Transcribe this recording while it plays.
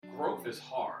growth is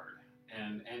hard.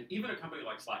 And even a company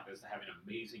like Slack that's having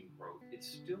amazing growth, it's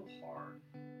still hard.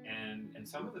 And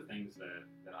some of the things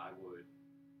that I would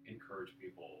encourage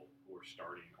people who are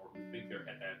starting or who think they're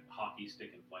at that hockey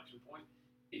stick inflection point,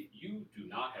 if you do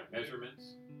not have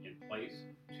measurements in place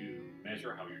to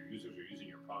measure how your users are using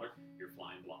your product, you're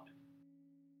flying blind.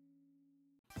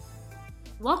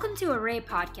 Welcome to Array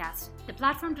Podcast, the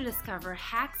platform to discover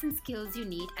hacks and skills you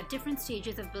need at different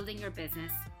stages of building your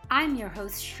business. I'm your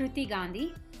host, Shruti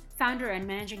Gandhi, founder and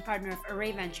managing partner of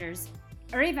Array Ventures.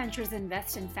 Array Ventures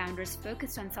invests in founders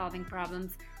focused on solving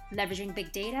problems, leveraging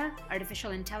big data,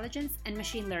 artificial intelligence, and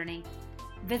machine learning.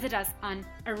 Visit us on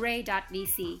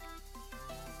array.vc.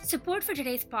 Support for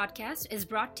today's podcast is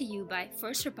brought to you by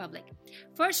First Republic.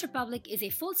 First Republic is a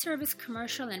full-service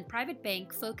commercial and private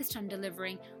bank focused on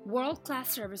delivering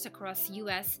world-class service across the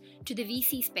U.S. to the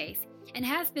VC space and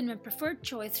has been a preferred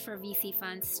choice for VC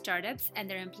funds, startups, and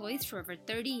their employees for over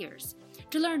 30 years.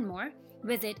 To learn more,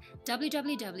 visit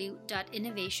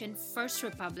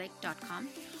www.innovationfirstrepublic.com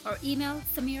or email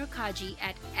Samir Kaji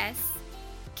at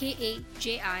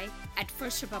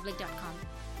skaji@firstrepublic.com.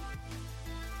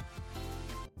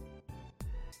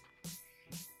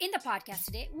 In the podcast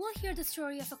today, we'll hear the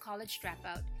story of a college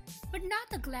dropout, but not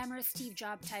the glamorous Steve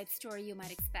Jobs type story you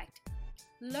might expect.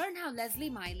 Learn how Leslie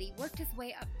Miley worked his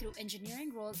way up through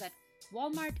engineering roles at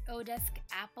Walmart, Odesk,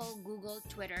 Apple, Google,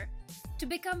 Twitter, to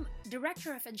become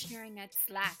Director of Engineering at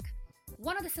Slack,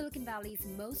 one of the Silicon Valley's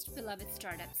most beloved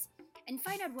startups, and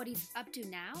find out what he's up to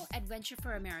now at Venture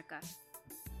for America.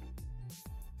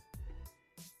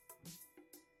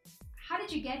 How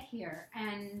did you get here?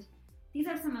 And these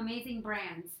are some amazing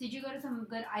brands. Did you go to some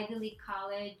good Ivy League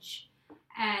college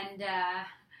and,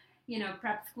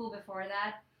 prep school before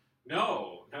that?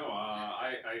 No.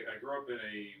 I grew up in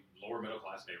a lower middle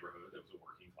class neighborhood. That was a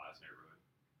working class neighborhood.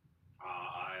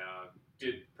 I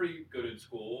did pretty good in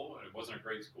school. It wasn't a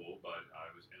great school, but I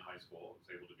was in high school. I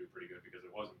was able to do pretty good because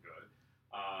it wasn't good.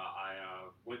 I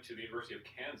went to the University of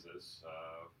Kansas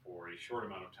for a short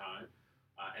amount of time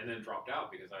and then dropped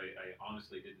out because I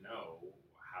honestly didn't know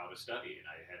how to study, and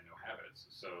I had no habits.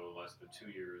 So less than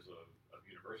 2 years of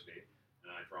university,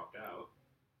 and I dropped out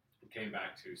and came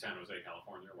back to San Jose,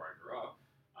 California, where I grew up,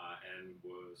 and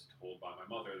was told by my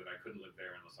mother that I couldn't live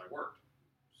there unless I worked.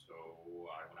 So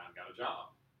I went out and got a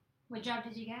job. What job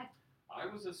did you get?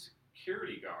 I was a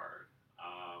security guard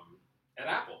at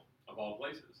Apple, of all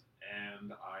places,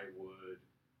 and I would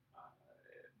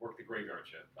work the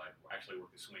graveyard shift. I actually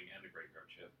worked the swing and the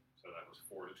graveyard shift, so that was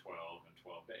 4 to 12 and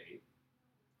 12 to 8.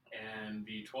 And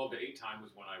the 12 to 8 time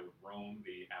was when I would roam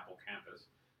the Apple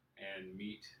campus and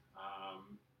meet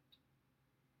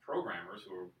programmers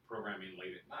who were programming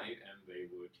late at night, and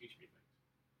they would teach me things.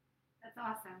 That's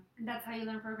awesome. And that's how you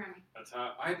learn programming? That's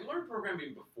how I'd learned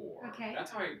programming before. Okay.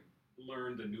 That's how I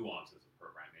learned the nuances of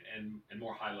programming and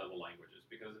more high-level languages.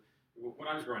 Because when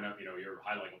I was growing up, your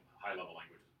high-level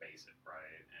language is basic,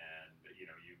 right? And, you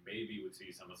maybe would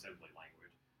see some assembly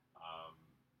language.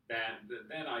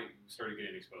 Then I started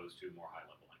getting exposed to more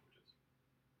high-level languages.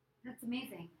 That's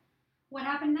amazing. What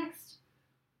happened next?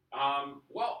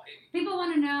 People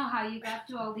want to know how you got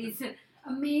to all these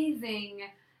amazing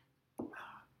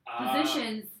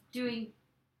positions doing,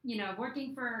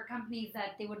 working for companies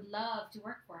that they would love to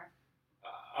work for.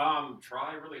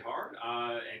 Try really hard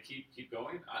and keep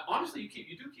going. Honestly,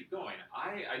 you do keep going.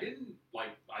 I didn't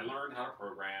I learned how to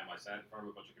program. I sat in front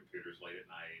of a bunch of computers late at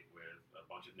night with a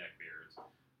bunch of neckbeards.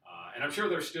 And I'm sure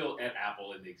they're still at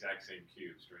Apple in the exact same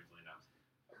cube, strangely enough.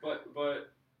 But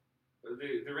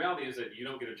the reality is that you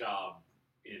don't get a job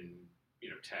in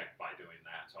tech by doing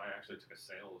that. So I actually took a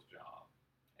sales job,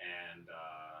 and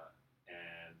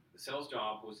the sales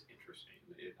job was interesting.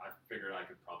 I figured I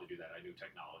could probably do that. I knew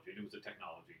technology, and it was a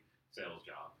technology sales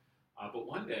job. But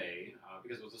one day,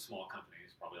 because it was a small company,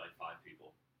 it's probably like 5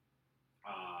 people.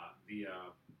 They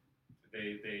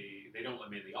don't let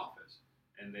me in the office.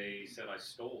 And they said I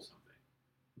stole something.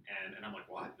 And I'm like,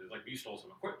 what? They're like, you stole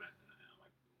some equipment. And I'm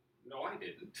like, no, I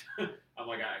didn't. I'm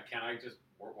like,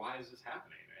 why is this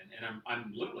happening? And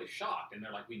I'm literally shocked. And they're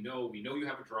like, we know you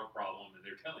have a drug problem. And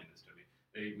they're telling this to me.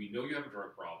 We know you have a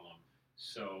drug problem.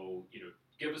 So,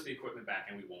 give us the equipment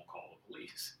back and we won't call the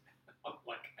police. I'm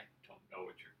like, I don't know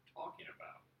what you're talking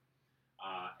about.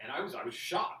 And I was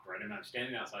shocked, right? And I'm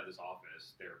standing outside this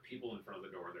office. There are people in front of the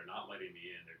door. They're not letting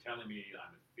me in. They're telling me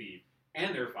I'm a thief.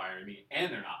 And they're firing me,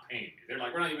 and they're not paying me. They're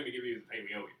like, we're not even going to give you the pay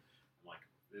we owe you. I'm like,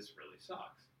 this really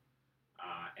sucks.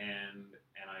 And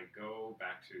I go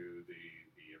back to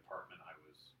the apartment I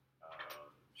was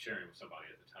sharing with somebody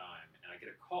at the time, and I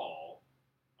get a call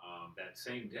that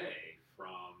same day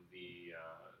from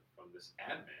this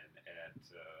admin at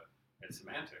at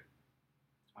Symantec,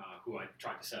 who I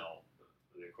tried to sell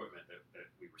the equipment that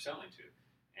we were selling to.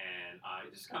 And I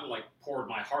just kind of like poured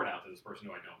my heart out to this person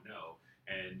who I don't know.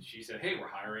 And she said, hey,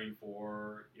 we're hiring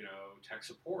for, tech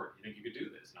support. You think you could do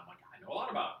this? And I'm like, I know a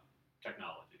lot about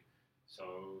technology.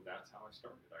 So that's how I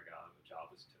started. I got a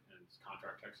job as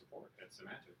contract tech support at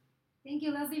Symantec. Thank you,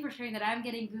 Leslie, for sharing that. I'm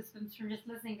getting goosebumps from just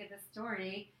listening to this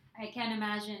story. I can't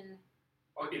imagine.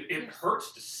 Oh, it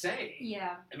hurts to say.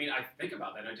 Yeah. I mean, I think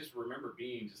about that. And I just remember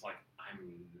being just like, I'm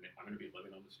going to be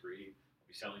living on the street. I'll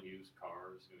be selling used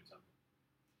cars, doing something.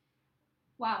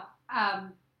 Wow. I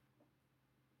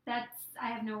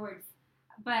have no words.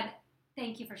 But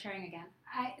thank you for sharing again.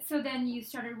 So then you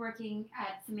started working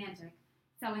at Symantec,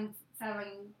 selling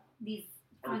these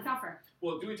software.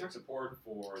 Well, doing tech support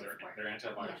for their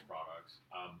antivirus products.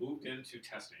 Moved into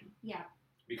testing. Yeah.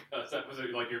 Because that was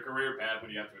like your career path when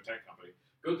you got to a tech company.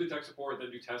 Go do tech support, then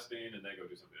do testing, and then go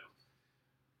do something else.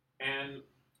 And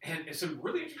some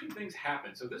really interesting things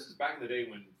happened. So this is back in the day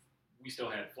when we still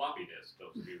had floppy disks.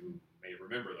 Those of you who may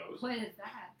remember those. What is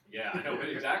that? Yeah, I know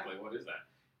exactly. What is that?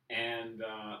 And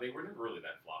they were never really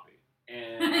that floppy.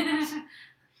 And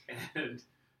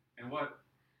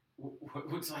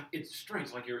what's like, it's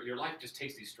strange. Like your life just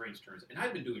takes these strange turns. And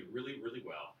I've been doing really, really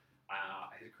well.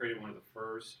 I had created one of the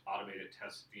first automated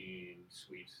testing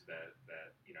suites that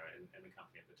in the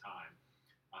company at the time.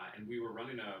 And we were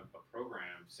running a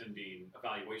program sending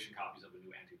evaluation copies of a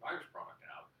new antivirus product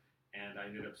out. And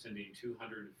I ended up sending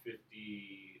 250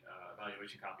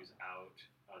 evaluation copies out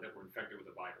that were infected with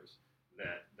a virus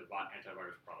that the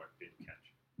antivirus product didn't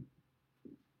catch.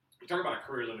 We're talking about a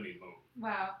career-limiting move.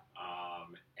 Wow.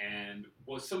 And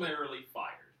was summarily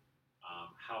fired.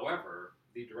 However,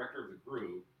 the director of the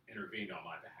group intervened on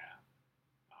my behalf.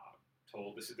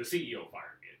 The CEO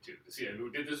fired me too. The CEO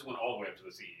this went all the way up to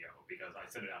the CEO because I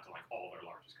sent it out to like all their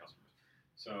largest customers.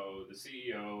 So the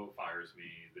CEO fires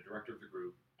me. The director of the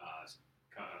group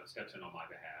steps in on my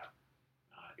behalf.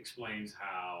 Explains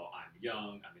how I'm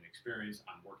young, I'm inexperienced,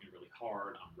 I'm working really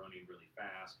hard, I'm running really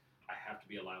fast. I have to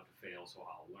be allowed to fail, so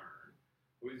I'll learn.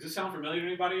 Does this sound familiar to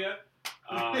anybody yet?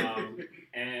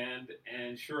 And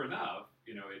sure enough,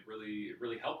 it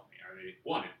really helped me. I mean,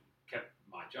 one, it kept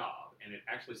my job, and it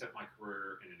actually set my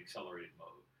career in an accelerated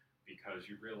mode because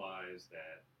you realize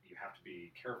that you have to be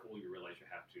careful. You realize you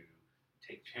have to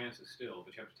take chances still,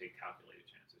 but you have to take calculated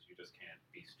chances. You just can't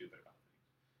be stupid about things.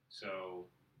 So,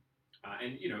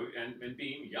 and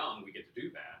being young, we get to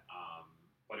do that.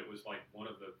 But it was like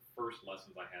one of the first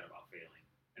lessons I had about failing,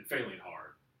 and failing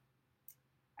hard.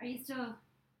 Are you still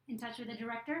in touch with the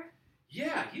director?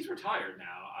 Yeah, he's retired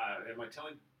now. Am I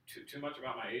telling too much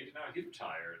about my age now? He's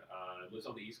retired. Lives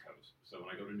on the East Coast. So when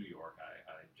I go to New York,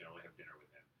 I generally have dinner with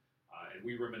him. And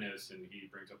we reminisce, and he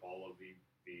brings up all of the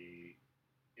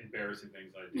embarrassing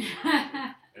things I did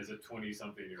as a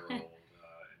 20-something-year-old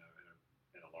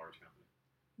in a large company.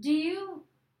 Do you,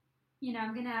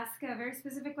 I'm going to ask a very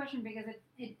specific question because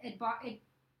it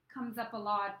comes up a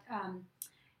lot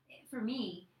for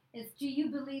me, is do you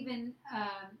believe in a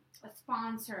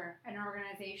sponsor, an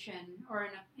organization, or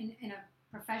in a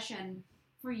profession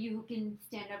for you who can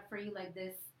stand up for you like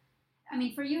this? I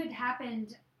mean, for you it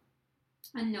happened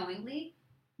unknowingly,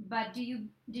 but did you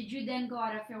then go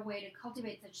out of your way to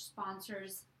cultivate such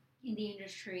sponsors in the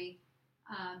industry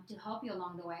to help you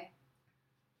along the way?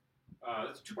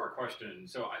 That's a two-part question.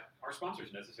 So are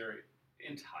sponsors necessary?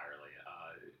 Entirely.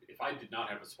 If I did not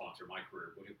have a sponsor, my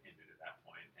career would have ended at that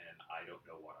point, and I don't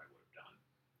know what I would have done.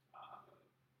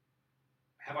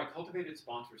 Have I cultivated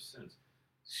sponsors since?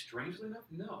 Strangely enough,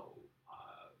 no.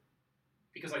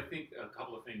 Because I think a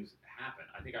couple of things happened.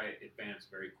 I think I advanced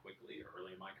very quickly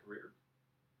early in my career.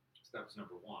 So that was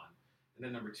number one. And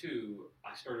then number two,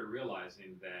 I started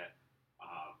realizing that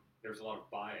there's a lot of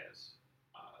bias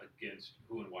against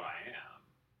who and what I am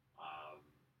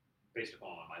based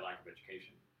upon my lack of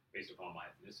education, based upon my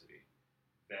ethnicity,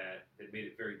 that made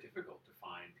it very difficult to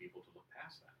find people to look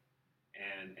past that.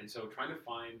 And so trying to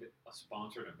find a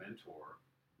sponsor and a mentor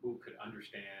who could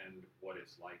understand what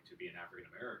it's like to be an African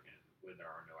American when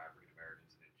there are no African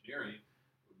Americans in engineering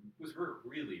was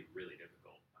really, really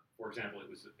difficult. For example, it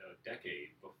was a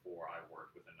decade before I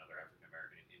worked with another African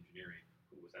American in engineering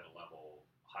who was at a level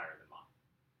higher than mine.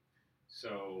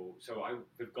 So I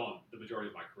have gone the majority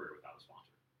of my career without a sponsor.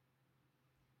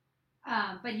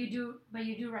 But you do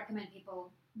recommend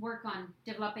people work on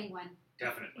developing one.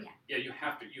 Definitely. Yeah, you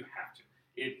have to. You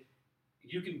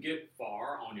can get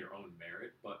far on your own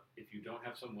merit, but if you don't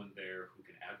have someone there who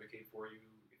can advocate for you,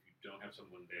 if you don't have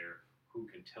someone there who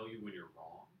can tell you when you're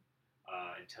wrong,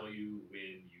 and tell you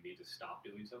when you need to stop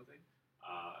doing something,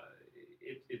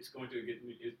 it's going to get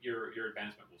your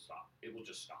advancement will stop. It will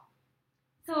just stop.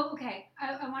 So, okay,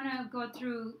 I want to go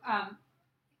through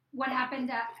what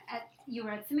happened you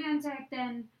were at Symantec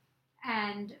then,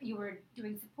 and you were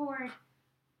doing support.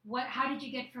 How did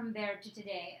you get from there to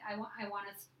today? I want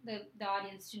the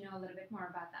audience to know a little bit more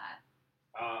about that.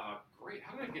 Great.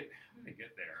 How did I get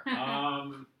there?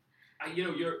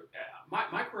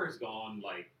 My career has gone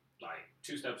like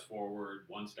 2 steps forward,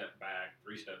 1 step back,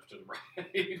 3 steps to the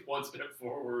right, 1 step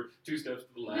forward, 2 steps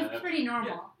to the left. It's pretty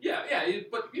normal. Yeah.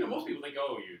 But most people think,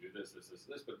 oh, you do this,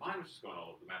 but mine was just going all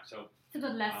over the map. So it's a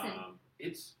good lesson.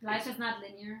 Life is not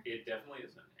linear. It definitely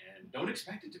isn't, and don't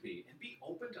expect it to be, and be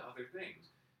open to other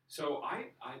things. So I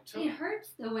took. It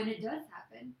hurts though when it does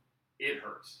happen. It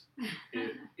hurts.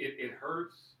 It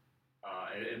hurts,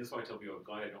 and this is why I tell people I'm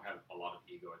glad I don't have a lot of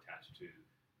ego attached to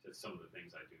some of the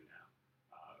things I do now.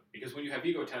 Because when you have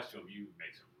ego attached to them, you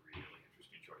make some really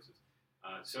interesting choices.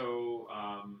 I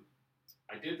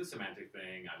did the Symantec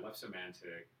thing. I left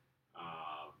Symantec,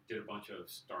 did a bunch of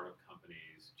startup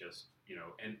companies,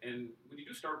 and when you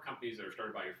do startup companies that are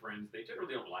started by your friends, they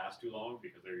generally don't last too long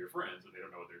because they're your friends and they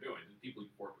don't know what they're doing, the people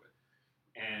you've worked with.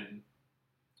 And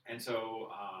so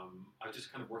I was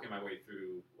just kind of working my way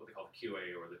through what they call the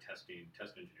QA or the test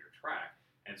engineer track.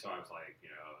 And so I was like,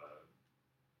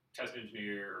 test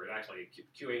engineer, or actually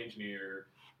QA engineer,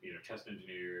 test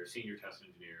engineer, senior test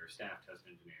engineer, staff test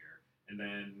engineer. And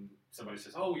then somebody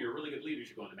says, oh, you're a really good leader, you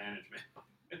should go into management.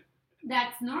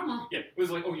 That's normal. Yeah, it was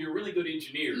like, oh, you're a really good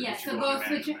engineer. Yeah, you should so go go into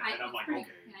switch it. management. And I'm like, okay.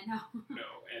 I know.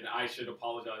 No, and I should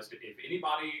apologize to if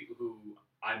anybody who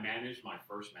I managed my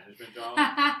first management job.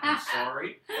 I'm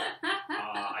sorry.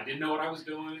 I didn't know what I was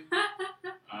doing.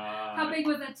 How big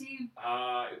was that team?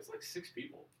 It was like 6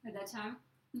 people. At that time?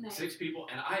 Nice. 6 people,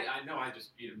 and I know I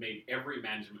just made every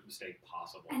management mistake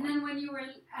possible. And then when you were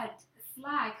at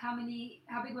Slack, how big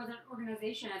was that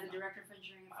organization as a director of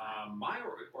engineering? My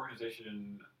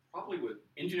organization, probably with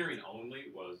engineering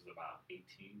only, was about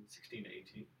 16 to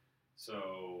 18.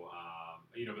 So,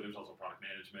 but there's also product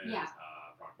management,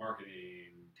 product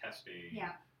marketing, testing,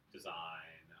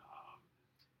 design,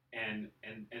 and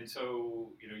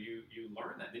so you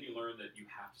learn that. Then you learn that you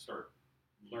have to start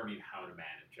learning how to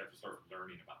manage. You have to start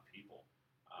learning about people,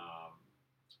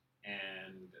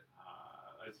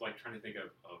 it's like trying to think of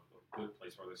a good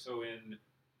place for this. So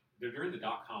during the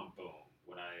 .com boom,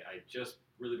 when I just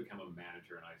really become a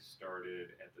manager, and I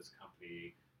started at this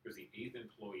company. It was the 8th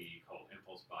employee called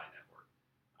Impulse Buy Network,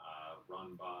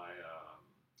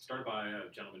 started by a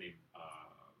gentleman named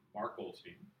Mark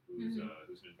Goldstein, who's an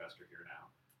investor here now.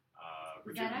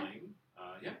 Richard Ling,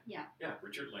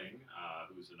 Richard Ling,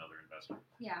 who's another investor.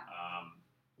 Yeah.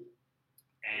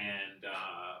 And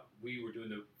we were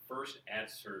doing the first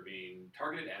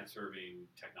targeted ad serving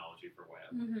technology for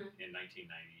web in 1998,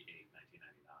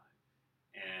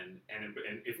 1999. And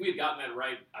if we had gotten that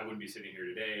right, I wouldn't be sitting here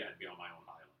today. I'd be on my own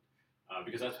island,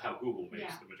 because that's how Google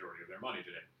makes the majority of their money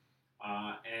today.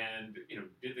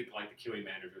 Did the QA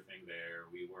manager thing there.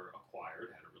 We were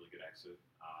acquired, had a really good exit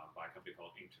by a company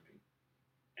called Inktomi.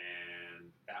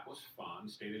 And that was fun.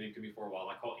 Stayed at Inktomi for a while.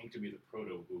 I call Inktomi the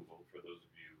proto-Google, for those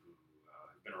of you who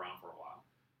have been around for a while.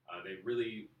 They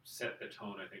really set the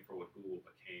tone, I think, for what Google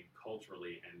became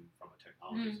culturally and from a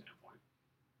technology standpoint.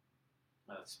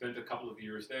 Spent a couple of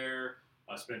years there.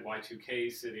 Spent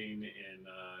Y2K sitting in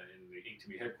the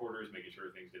Inktomi headquarters, making sure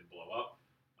things didn't blow up.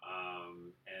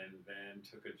 And then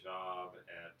took a job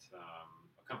at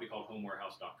a company called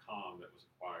HomeWarehouse.com that was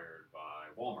acquired by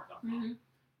Walmart.com.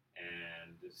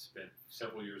 And spent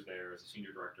several years there as a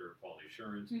senior director of quality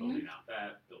assurance, building out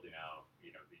the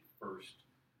first,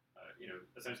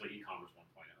 essentially e-commerce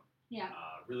 1.0. Yeah.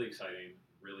 Really exciting,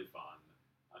 really fun.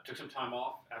 Took some time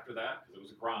off after that because it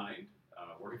was a grind.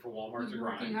 Working for Walmart's a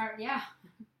grind. Working hard, yeah.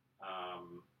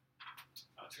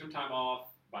 Took some time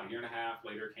off. About a year and a half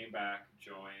later, came back,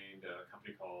 joined a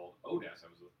company called Odes. I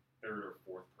was the 3rd or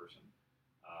 4th person.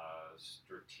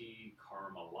 Strati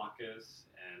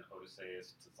Karmalakis and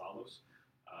Odysseus Tsalos.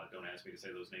 Don't ask me to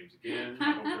say those names again.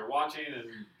 I hope they're watching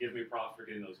and give me props for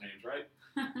getting those names right.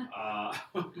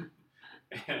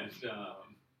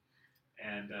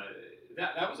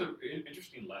 That was an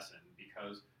interesting lesson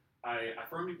because I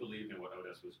firmly believed in what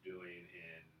Odes was doing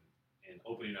in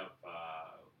opening up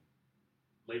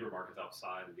labor markets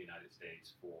outside of the United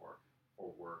States for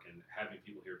work and having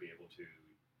people here be able to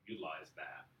utilize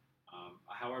that.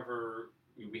 However,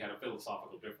 we had a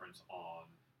philosophical difference on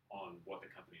what the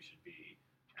company should be,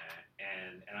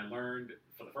 and I learned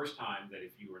for the first time that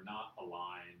if you are not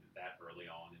aligned that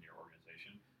early on in your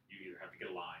organization, you either have to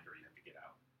get aligned or you have to get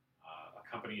out. A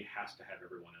company has to have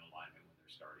everyone in alignment when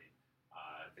they're starting.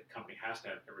 The company has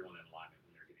to have everyone in alignment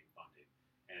when they're getting funding,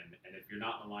 and if you're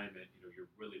not in alignment,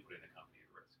 you're really putting the company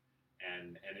at risk.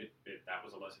 And that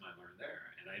was a lesson I learned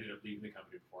there, and I ended up leaving the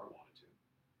company before I wanted to,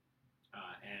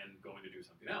 and going to do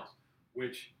something else,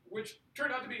 which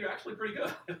turned out to be actually pretty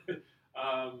good.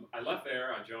 I left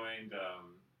there. I joined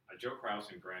Joe Kraus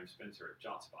and Graham Spencer at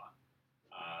JotSpot.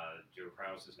 Joe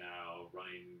Kraus is now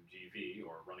running GV,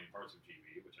 or running parts of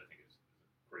GV, which I think is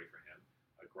great for him.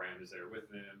 Graham is there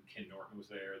with him. Ken Norton was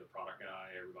there, the product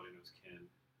guy. Everybody knows Ken.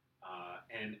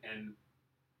 And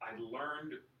I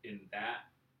learned in that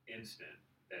instant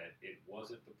that it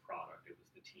wasn't the product, it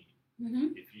was the team.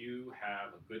 Mm-hmm. If you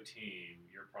have a good team,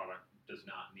 your product does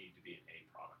not need to be an A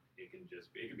product. It could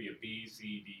be a B,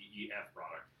 C, D, E, F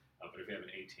product. But if you have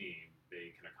an A team,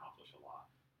 they can accomplish a lot.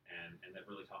 And that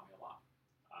really taught me a lot.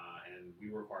 And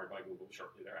we were acquired by Google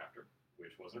shortly thereafter,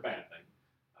 which wasn't a bad thing.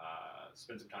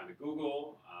 Spent some time at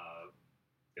Google.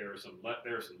 There are some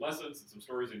lessons and some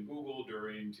stories in Google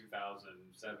during 2007,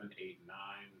 8, 9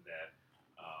 that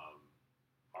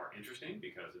are interesting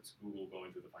because it's Google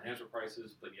going through the financial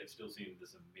crisis, but yet still seeing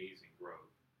this amazing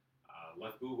growth.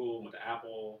 Left Google, went to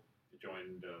Apple,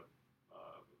 joined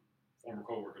former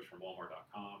coworkers from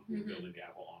Walmart.com who were building the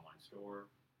Apple online store.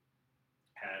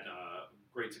 Had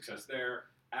great success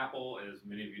there. Apple, as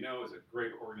many of you know, is a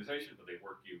great organization, but they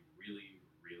work you really,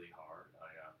 really hard.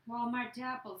 Walmart to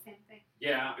Apple, same thing.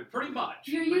 Yeah, pretty much.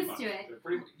 You're used to it.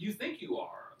 You think you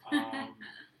are.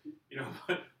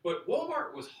 But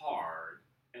Walmart was hard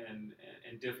and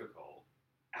difficult.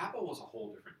 Apple was a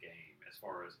whole different game as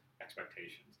far as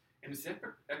expectations. And it's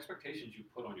expectations you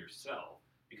put on yourself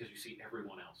because you see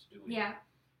everyone else doing it. Yeah.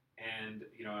 And,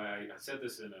 I said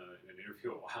this in an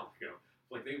interview a while ago.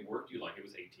 Like, they worked you like it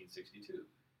was 1862.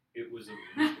 It was a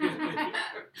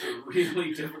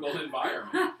really difficult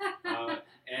environment.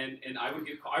 And I would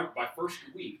get called, my first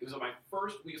week, it was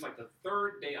like the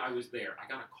third day I was there, I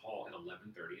got a call at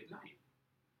 11:30 at night.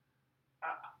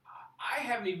 I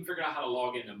haven't even figured out how to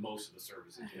log into most of the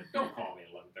services yet. Don't call me at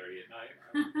 11:30 at night.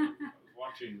 I was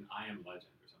watching I Am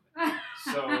Legend or something.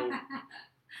 So...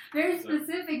 Very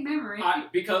specific memory.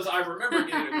 Because I remember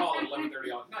getting a call at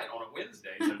 11:30 at night on a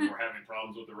Wednesday saying we're having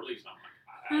problems with the release. And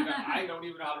I'm like, I don't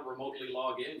even know how to remotely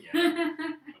log in yet.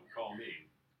 Don't call me.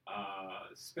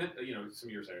 Spent some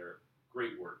years there.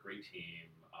 Great work, great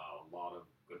team. A lot of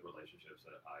good relationships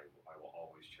that I will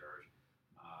always cherish.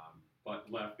 But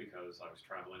left because I was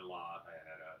traveling a lot. I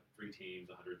had 3 teams,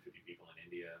 150 people in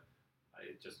India.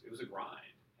 It was a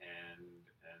grind, and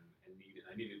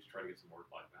I needed to try to get some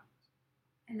work-life balance.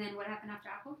 And then what happened after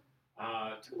Apple?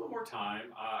 Took a little more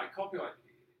time. I call people.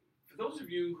 For those of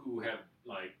you who have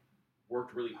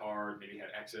worked really hard, maybe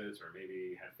had exits or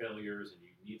maybe had failures, and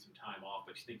you need some time off,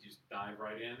 but you think you just dive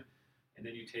right in, and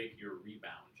then you take your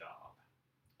rebound job,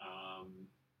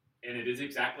 and it is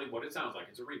exactly what it sounds like.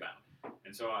 It's a rebound.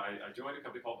 And so I joined a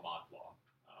company called ModClaw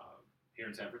here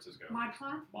in San Francisco.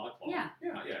 ModClaw? ModClaw. Yeah.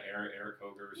 Eric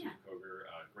Koger, Susan Koger,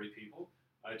 great people.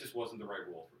 It just wasn't the right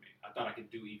role for me. I thought I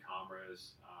could do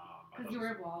e-commerce. Because you were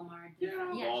at Walmart. Yeah,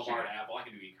 Walmart, sure. Apple. I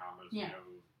can do e-commerce. Yeah.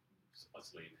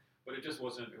 Let's leave. But it just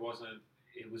wasn't. It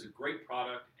was a great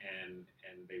product, and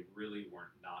they really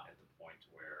weren't not at the point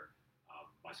where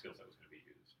my skill set was going to be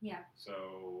used. Yeah.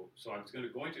 So I was going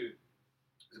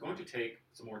to take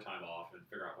some more time off and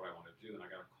figure out what I wanted to do, and I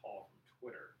got a call from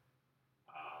Twitter.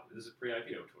 This is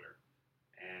pre-IPO Twitter,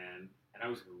 and I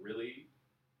was really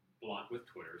blunt with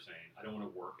Twitter, saying I don't want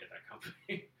to work at that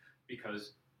company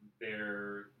because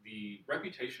the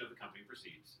reputation of the company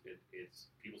precedes.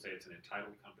 It's people say it's an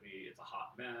entitled company. It's a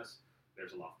hot mess.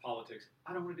 There's a lot of politics.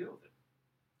 I don't want to deal with it.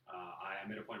 I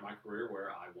am at a point in my career where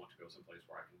I want to go someplace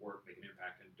where I can work, make an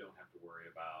impact, and don't have to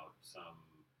worry about some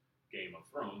Game of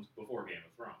Thrones before Game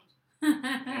of Thrones.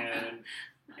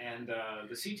 and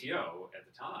the CTO at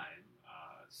the time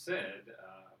said,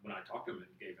 when I talked to him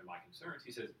and gave him my concerns,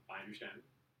 he says, I understand.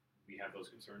 We have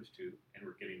those concerns too, and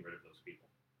we're getting rid of those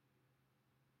people.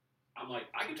 I'm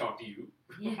like, I can talk to you.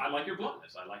 Yeah. I like your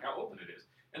bluntness. I like how open it is.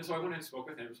 And so I went and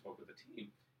spoke with him, spoke with the team,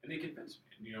 and they convinced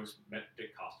me. And, met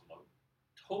Dick Costello.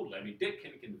 Totally. I mean, Dick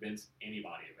can convince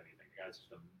anybody of anything. The guy's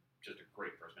just a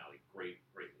great personality, great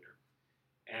leader.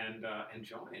 And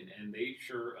joined, and they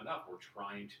sure enough were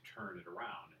trying to turn it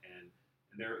around. And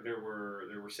there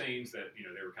were sayings that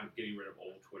they were kind of getting rid of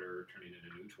old Twitter, turning into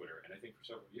new Twitter. And I think for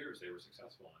several years they were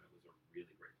successful, and it was a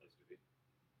really great place to be.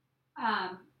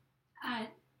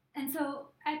 And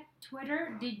so at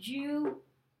Twitter, did you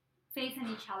face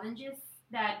any challenges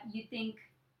that you think,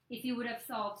 if you would have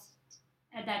solved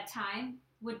at that time,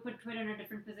 would put Twitter in a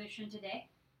different position today?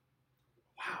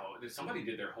 Wow, somebody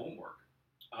did their homework.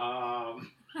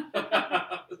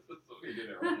 Somebody did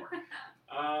their homework.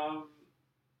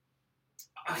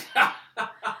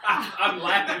 I'm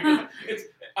laughing because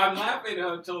I'm laughing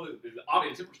until the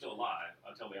audience, if we're still alive,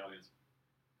 I'll tell the audience.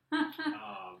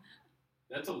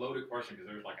 That's a loaded question because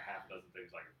there's like a half a dozen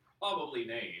things I could probably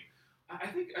name. I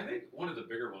think one of the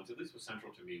bigger ones, at least was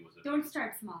central to me, was Don't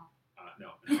start small.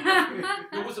 No,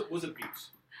 it was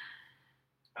abuse.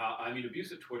 I mean,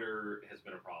 abuse at Twitter has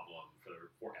been a problem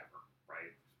forever,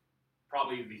 right?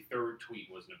 Probably the third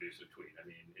tweet was an abusive tweet. I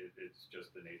mean, it's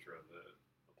just the nature of the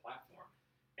platform.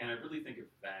 And I really think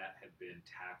if that had been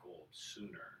tackled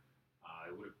sooner,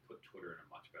 it would have put Twitter in a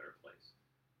much better place.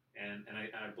 And I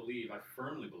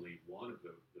firmly believe one of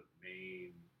the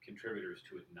main contributors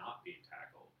to it not being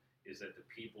tackled is that the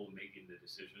people making the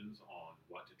decisions on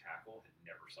what to tackle had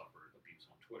never suffered abuse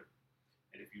on Twitter.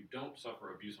 And if you don't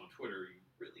suffer abuse on Twitter, you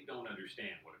really don't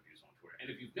understand what abuse on Twitter.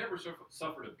 And if you've never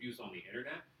suffered abuse on the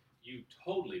internet, you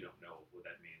totally don't know what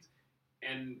that means.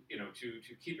 And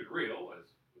to keep it real, as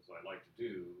I like to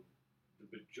do, the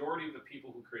majority of the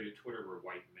people who created Twitter were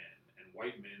white men, and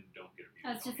white men don't get abused.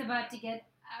 I was just about to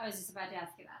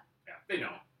ask you that. Yeah, they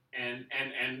don't. And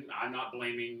I'm not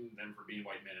blaming them for being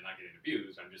white men and not getting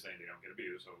abused. I'm just saying they don't get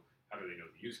abused. So how do they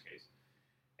know the use case?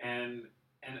 And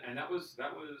that was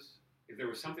if there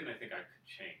was something I think I could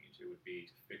change, it would be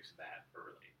to fix that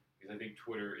early, because I think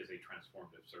Twitter is a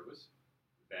transformative service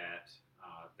that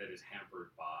is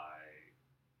hampered by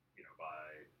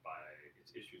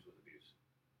its issues with abuse.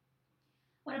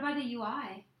 What about the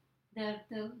UI?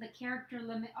 The character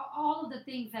limit, all of the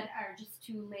things that are just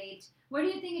too late. Where do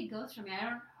you think it goes from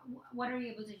here? What are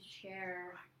you able to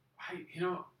share?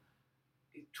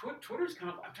 Twitter's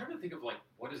kind of. I'm trying to think of like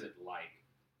what is it like.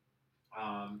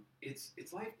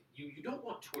 It's like you don't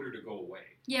want Twitter to go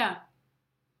away. Yeah.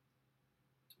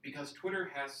 Because Twitter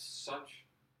has such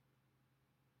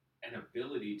an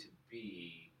ability to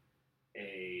be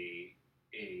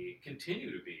continue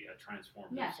to be a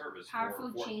transformative service.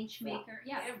 Powerful change maker.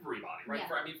 Yeah. Everybody, right?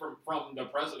 Yeah. From the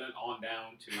president on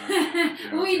down to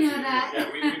we know that.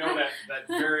 Yeah, we know that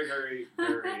very, very,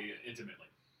 very intimately.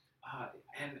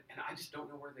 And I just don't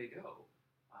know where they go.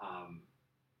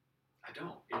 I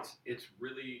don't. It's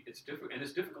difficult, and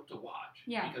it's difficult to watch.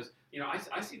 Yeah. Because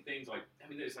I see things like,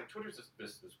 it's like Twitter's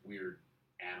this weird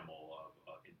animal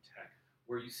of in tech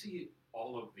where you see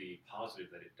all of the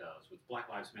positive that it does with Black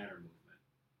Lives Matter movement.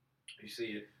 You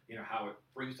see how it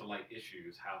brings to light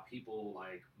issues, how people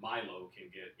like Miley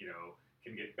can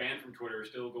get banned from Twitter,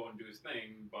 still go and do his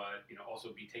thing, but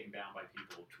also be taken down by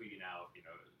people tweeting out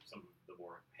some of the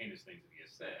more heinous things that he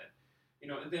has said. And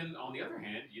then on the other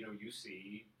hand, you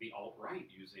see the alt-right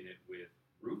using it with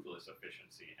ruthless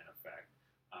efficiency and effect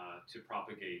to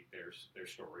propagate their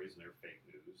stories and their fake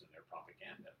news and their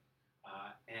propaganda.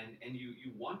 And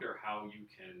you wonder how you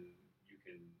can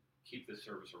keep this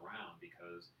service around,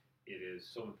 because it is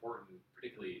so important,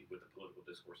 particularly with the political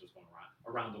discourses going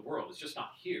around the world. It's just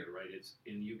not here, right? It's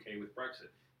in the UK with Brexit.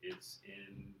 It's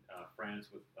in France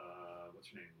with what's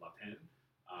her name, Le Pen.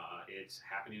 It's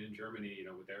happening in Germany,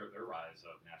 with their rise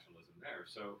of nationalism there.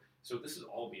 So this is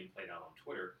all being played out on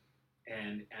Twitter,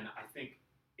 and I think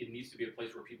it needs to be a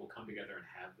place where people come together and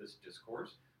have this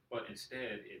discourse. But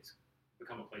instead, it's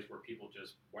become a place where people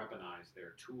just weaponize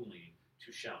their tooling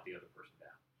to shout the other person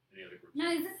down in the other group.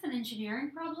 Now, is this an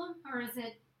engineering problem or is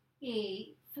it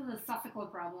a philosophical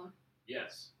problem?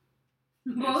 Yes.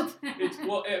 Both. It's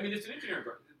an engineering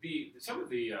problem. Some of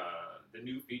the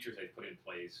new features they've put in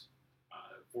place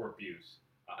for abuse,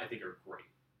 I think, are great,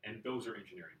 and those are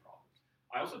engineering problems.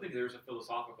 I also think there's a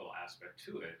philosophical aspect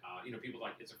to it. People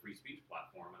like, it's a free speech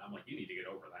platform, and I'm like, you need to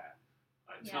get over that.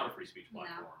 It's not a free speech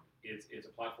platform. No. It's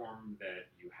a platform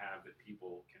that you have that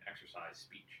people can exercise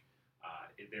speech.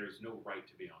 There's no right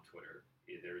to be on Twitter.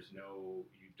 You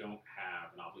don't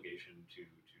have an obligation to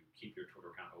keep your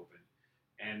Twitter account open.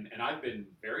 And I've been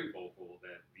very vocal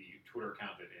that the Twitter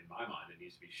account that, in my mind, that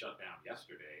needs to be shut down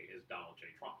yesterday is Donald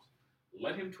J. Trump's.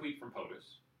 Let him tweet from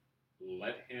POTUS.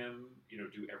 Let him,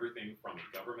 do everything from a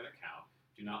government account.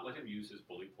 Do not let him use his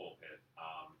bully pulpit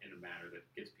in a manner that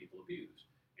gets people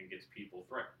abused and gets people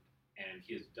threatened. And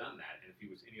he has done that. And if he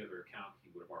was any other account,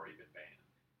 he would have already been banned.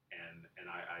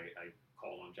 And I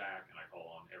call on Jack and I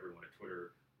call on everyone at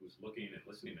Twitter who's looking and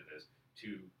listening to this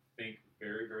to think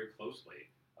very, very closely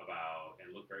about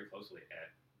and look very closely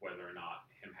at whether or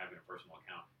not him having a personal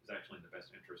account is actually in the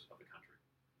best interest of the country.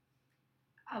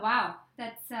 Oh, wow.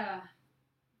 That's,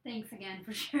 thanks again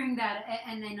for sharing that.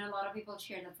 And I know a lot of people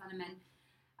share that sentiment.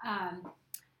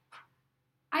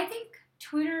 I think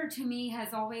Twitter, to me,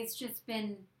 has always just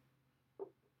been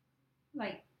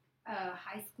like a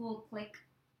high school clique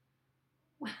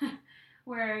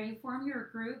where you form your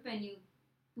group and you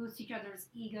boost each other's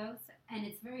egos, and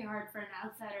it's very hard for an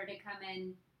outsider to come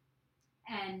in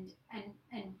and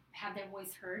have their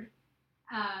voice heard.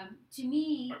 To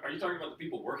me, Are you talking about the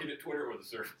people working at Twitter or the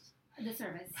service? the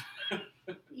service.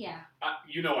 Yeah.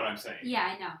 You know what I'm saying.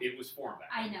 Yeah, I know. It was formed that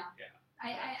I way. know. Yeah.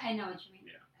 I know what you mean.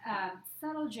 Yeah.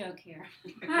 Subtle joke here.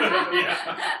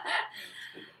 Yeah.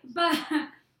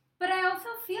 But I also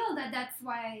feel that that's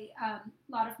why a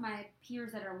lot of my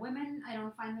peers that are women, I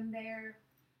don't find them there.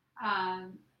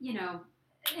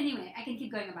 Anyway, I can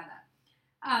keep going about that.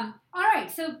 All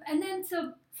right. So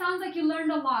sounds like you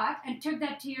learned a lot and took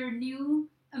that to your new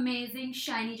amazing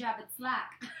shiny job at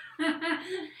Slack,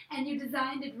 and you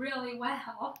designed it really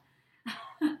well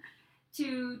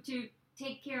to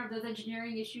take care of those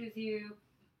engineering issues you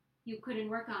couldn't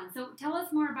work on. So tell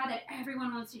us more about it.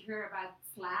 Everyone wants to hear about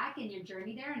Slack and your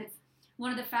journey there, and it's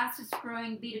one of the fastest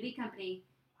growing B2B company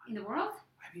in the world.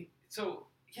 I mean, so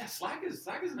yeah, Slack is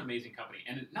an amazing company,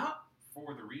 and not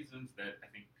for the reasons that I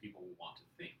think people want to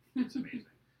think it's amazing.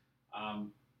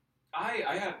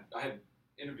 I had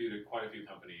interviewed at quite a few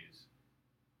companies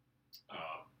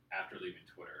after leaving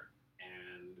Twitter,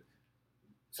 and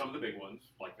some of the big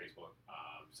ones like Facebook,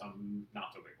 some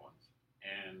not so big ones,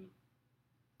 and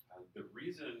the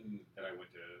reason that I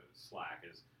went to Slack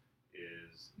is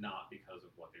not because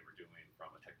of what they were doing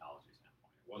from a technology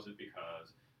standpoint. It wasn't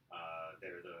because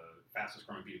they're the fastest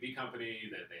growing B2B company,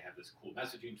 that they have this cool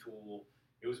messaging tool.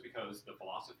 It was because the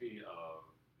philosophy of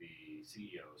the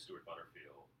CEO, Stuart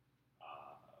Butterfield,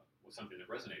 was something that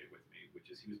resonated with me,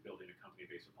 which is he was building a company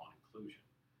based upon inclusion,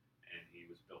 and he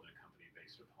was building a company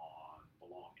based upon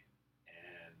belonging.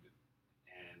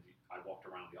 And I walked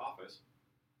around the office,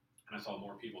 and I saw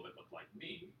more people that looked like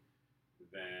me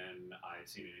than I had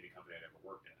seen in any company I'd ever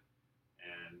worked in.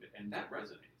 And that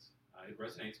resonates. It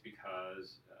resonates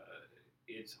because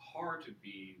it's hard to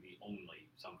be the only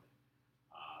something.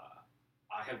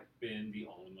 I have been the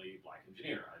only black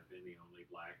engineer. I've been the only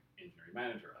black engineering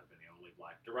manager. I've been the only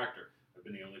black director. I've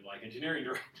been the only black engineering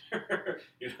director.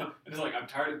 And it's like, I'm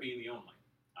tired of being the only.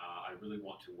 I really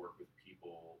want to work with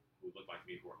people who look like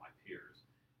me, who are my peers.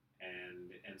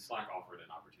 And Slack offered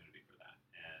an opportunity for that.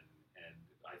 And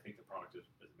I think the product is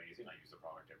amazing. I use the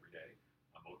product every day,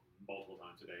 multiple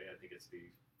times a day. I think it's the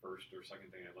first or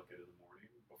second thing I look at in the morning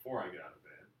before I get out of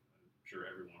bed. I'm sure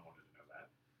everyone wanted to know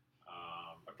that.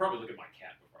 I probably look at my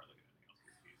cat before I look at anything else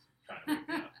because he's trying to wake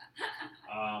me up.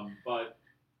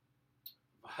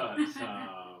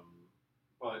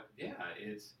 But yeah,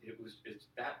 it's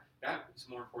that's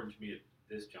more important to me at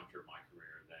this juncture of my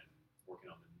career than working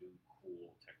on the new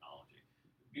cool technology.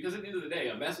 Because at the end of the day,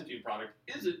 a messaging product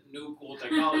isn't new cool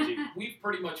technology. We've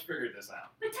pretty much figured this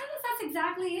out. But tell us that's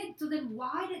exactly it. So then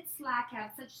why did Slack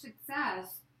have such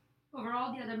success over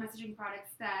all the other messaging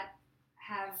products that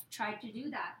have tried to do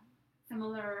that?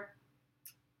 Similar,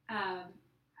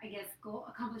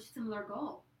 accomplish similar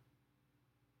goal?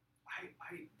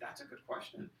 That's a good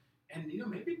question. And,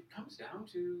 maybe it comes down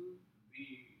to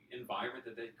the environment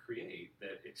that they create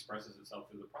that expresses itself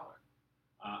through the product.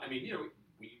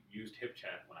 We used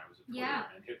HipChat when I was at Twitter,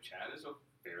 and HipChat is a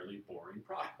fairly boring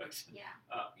product. Yeah.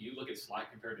 You look at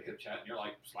Slack compared to HipChat, and you're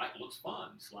like, Slack looks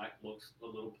fun. Slack looks a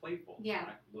little playful. Yeah.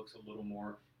 Slack looks a little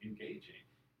more engaging.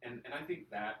 And I think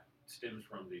that stems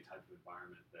from the type of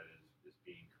environment that is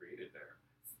being created there.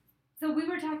 So we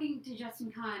were talking to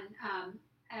Justin Kahn,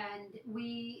 and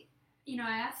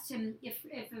I asked him if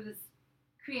it was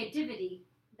creativity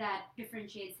that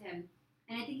differentiates him.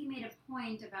 And I think he made a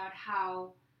point about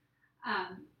how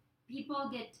people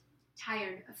get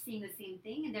tired of seeing the same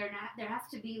thing, and there has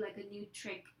to be like a new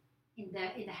trick in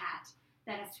the hat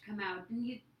that has to come out.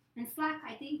 And Slack,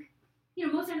 I think,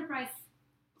 most enterprise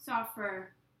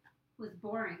software was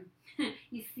boring.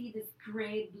 You see this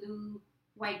gray, blue,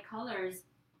 white colors,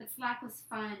 but Slack was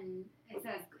fun. It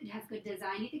has good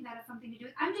design. You think that has something to do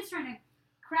with it? I'm just trying to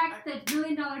crack the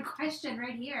 $1 million question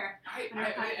right here. I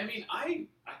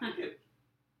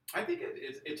think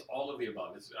it's all of the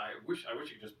above. I wish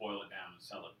you could just boil it down and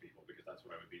sell it to people, because that's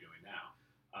what I would be doing now.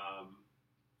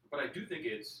 But I do think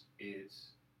it's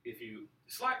if you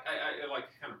Slack. I like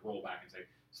to kind of roll back and say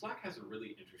Slack has a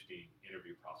really interesting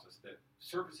interview process that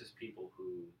services people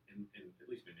who, at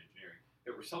least in engineering,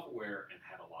 that were self-aware and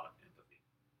had a lot of empathy.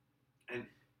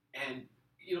 And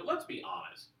let's be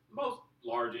honest, most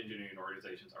large engineering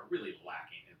organizations are really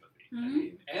lacking empathy.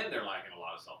 Mm-hmm. And they're lacking a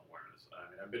lot of self-awareness.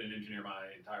 I've been an engineer my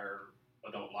entire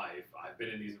adult life. I've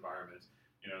been in these environments.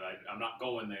 I'm not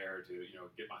going there to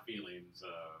get my feelings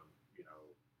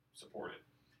supported.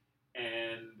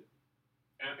 And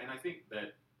I think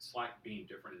that Slack being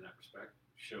different in that respect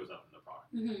shows up in the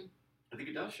product. Mm-hmm. I think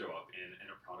it does show up in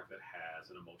a product that has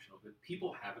that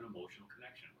people have an emotional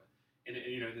connection with, and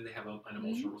then they have an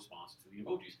emotional response to the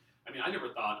emojis. I mean, I never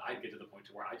thought I'd get to the point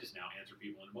to where I just now answer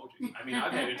people in emojis. I mean,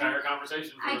 I've had entire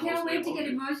conversations. I can't wait to get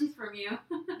emojis from you.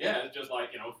 Yeah, it's just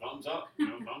like thumbs up,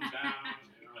 thumbs down,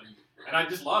 and I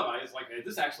just love it. It's like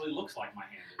this actually looks like my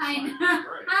hand. I know.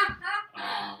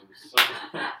 It's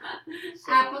great.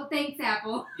 So Apple, thanks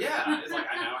Apple. Yeah, it's like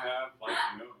I now have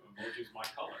emojis my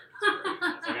color.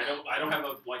 It's great. It's like I don't have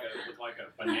look like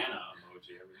a banana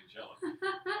emoji. Everything's yellow.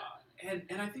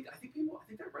 And I think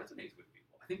that resonates with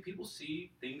people. I think people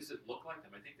see things that look like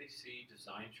them. I think they see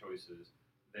design choices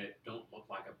that don't look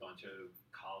like a bunch of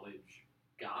college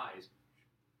guys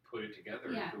put it together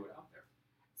and threw it out there.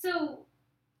 So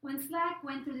when Slack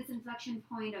went through this inflection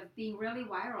point of being really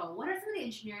viral, what are some of the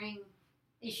engineering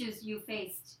issues you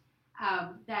faced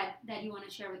that you want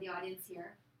to share with the audience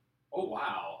here? Oh,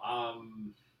 wow.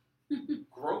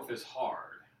 Growth is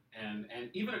hard. And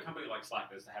even a company like Slack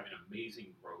that's having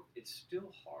amazing growth, it's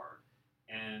still hard.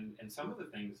 And some of the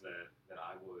things that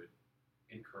I would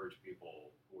encourage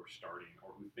people who are starting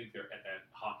or who think they're at that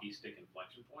hockey stick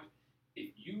inflection point,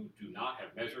 if you do not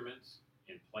have measurements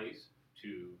in place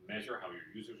to measure how your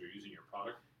users are using your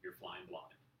product, you're flying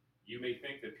blind. You may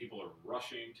think that people are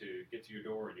rushing to get to your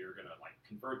door and you're going to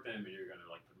convert them and you're going to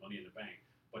put money in the bank.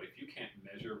 But if you can't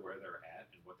measure where they're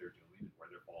at and what they're doing and where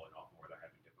they're falling off and where they're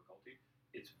having difficulty,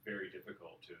 it's very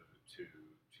difficult to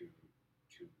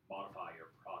modify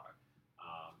your product.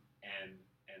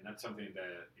 And that's something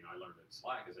that I learned in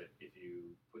Slack is that if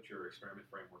you put your experiment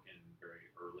framework in very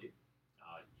early,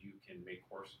 you can make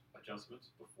course adjustments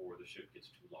before the ship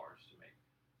gets too large to make.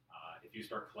 If you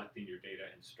start collecting your data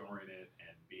and storing it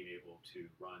and being able to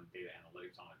run data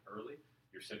analytics on it early,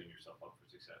 you're setting yourself up for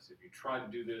success. If you try to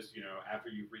do this,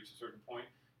 after you've reached a certain point,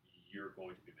 you're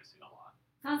going to be missing a lot.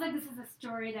 Sounds like this is a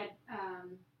story that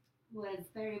was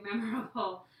very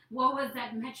memorable. What was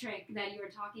that metric that you were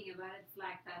talking about at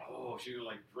Slack? Oh, she would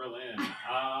drill in.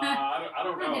 I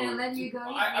don't know. I'm gonna let you go.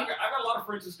 I got a lot of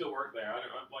friends who still work there. I'd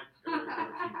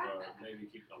maybe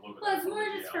keep a little bit. Well, it's more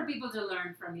just for people to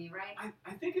learn from you, right?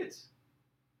 I think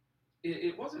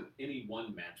it wasn't any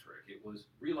one metric. It was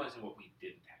realizing what we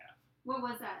didn't have. What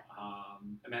was that?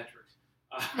 Metrics.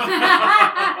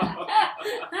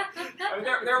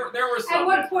 There were some. At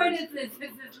what metrics. point is this?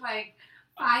 Is this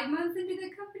 5 months into the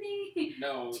company?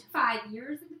 No. 5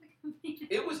 years into the company?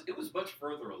 It was much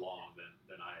further along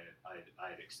than I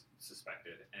had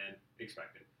suspected and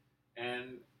expected,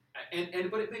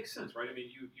 but it makes sense, right? I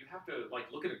mean, you have to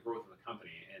look at a growth of the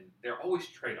company, and there are always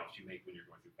trade-offs you make when you're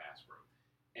going through fast growth.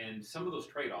 And some of those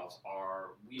trade-offs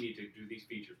are we need to do these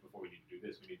features before we need to do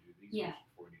this. We need to do these features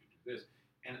before we need to do this.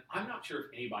 And I'm not sure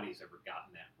if anybody's ever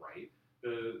gotten that right.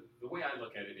 The way I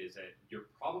look at it is that you're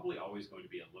probably always going to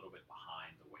be a little bit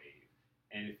behind the wave.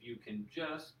 And if you can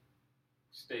just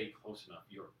stay close enough,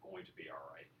 you're going to be all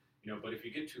right. But if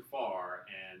you get too far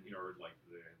and, like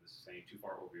the saying, too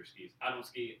far over your skis. I don't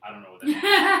ski. I don't know what that means.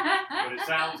 But it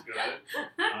sounds good.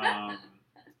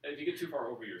 If you get too far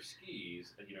over your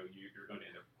skis, you're going to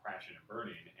end up crashing and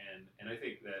burning. And I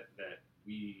think that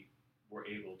we were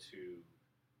able to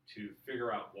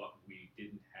figure out what we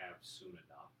didn't have soon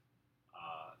enough.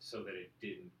 So that it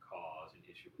didn't cause an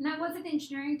issue. Now, was it the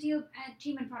engineering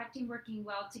team and product team working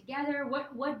well together?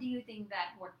 What do you think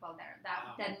that worked well there?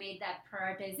 That made that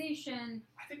prioritization?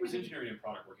 I think it was engineering and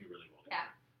product working really well together.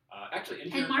 Yeah. Actually,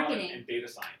 engineering, and marketing, and data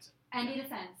science. And data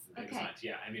science. Data science.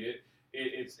 Yeah. I mean,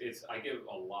 it's. I give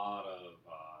a lot of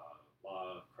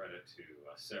credit to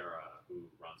Sarah, who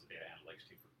runs the data analytics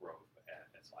team for growth at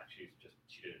Slack. She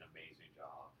did an amazing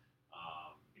job.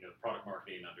 Product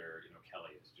marketing under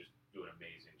Kelly is just doing an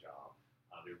amazing job.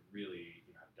 They really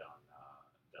have done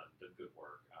good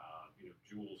work.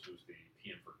 Jules, who's the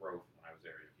PM for growth when I was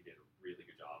there, he did a really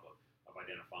good job of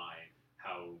identifying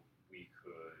how we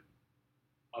could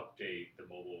update the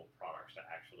mobile products to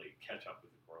actually catch up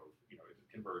with the growth, the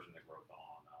conversion, the growth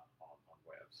on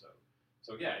web.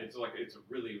 So yeah, it was a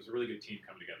really good team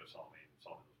coming together solving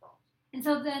those problems. And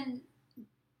so then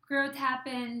growth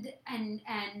happened and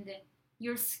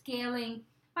you're scaling.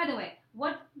 By the way,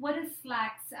 what is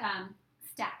Slack's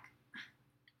stack?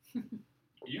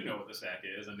 You know what the stack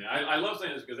is, and I love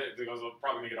saying this because I'm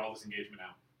probably going to get all this engagement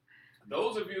out.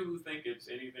 Those of you who think it's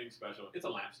anything special, it's a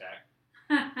lamp stack.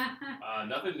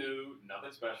 Nothing new,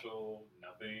 nothing special,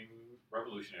 nothing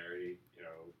revolutionary.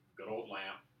 Good old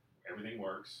lamp. Everything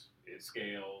works. It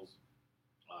scales.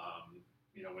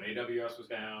 When AWS was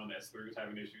down, S3 was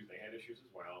having issues. They had issues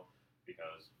as well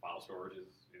because file storage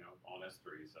is on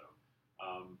S3. So,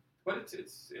 but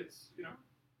it's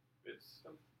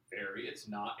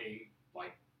not a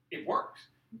it works.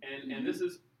 And this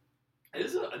is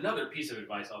another piece of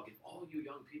advice I'll give all you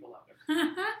young people out there.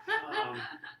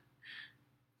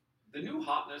 The new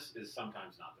hotness is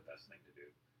sometimes not the best thing to do.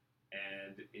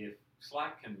 And if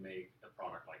Slack can make a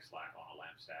product like Slack on a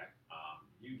LAMP stack,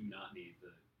 you do not need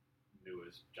the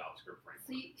newest JavaScript framework.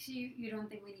 So you don't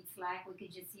think we need Slack? We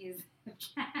could just use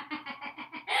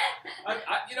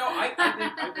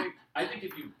I think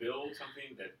if you build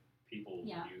something that people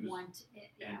use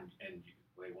and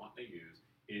they want to use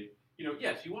it,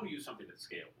 yes, you want to use something that's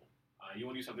scalable. You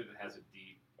want to use something that has a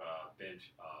deep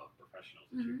bench of professionals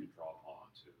that you can draw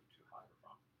upon to hire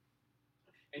from,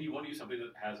 and you want to use something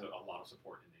that has a lot of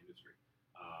support in the industry.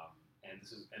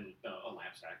 And a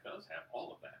LAMP stack does have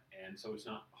all of that, and so it's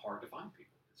not hard to find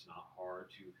people. It's not hard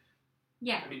to.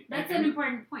 Yeah, that's an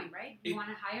important point, right? You want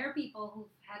to hire people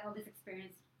who've had all this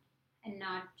experience and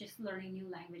not just learning new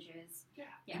languages.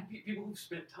 And people who've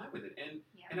spent time with it,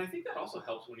 and I think that also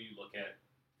helps when you look at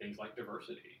things like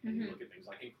diversity and you look at things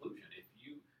like inclusion. If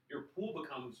your pool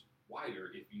becomes wider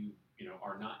if you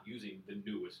are not using the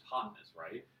newest hotness,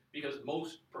 right? Because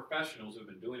most professionals who've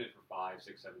been doing it for 5,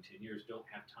 6, 7, 10 years don't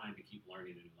have time to keep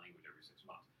learning a new language every 6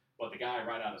 months. But the guy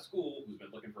right out of school who's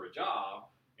been looking for a job,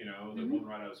 the woman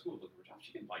right out of school looking for a job,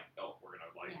 she can we're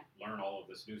gonna learn all of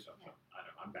this new stuff. So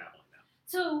I'm babbling now.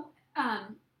 So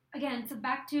again,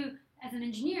 back to as an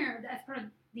engineer, as part of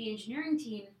the engineering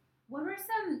team, what were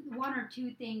some 1 or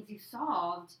 2 things you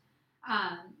solved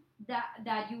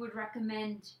that you would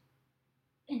recommend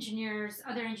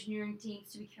other engineering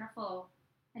teams to be careful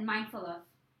and mindful of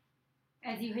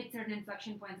as you hit certain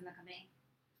inflection points in the company?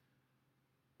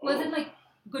 Was it like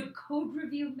good code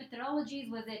review methodologies?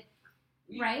 Was it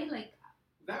right? Like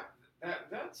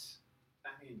that's. I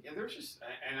mean, there's just,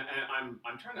 and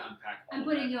I'm trying to unpack. I'm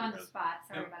putting you on the spot.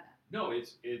 Sorry about that. No,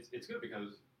 it's good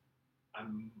because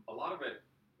a lot of it,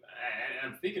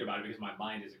 and I'm thinking about it because my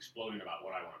mind is exploding about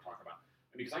what I want to talk about.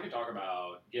 Because I can talk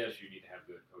about, yes, you need to have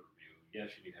good code review.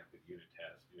 Yes, you need to have good unit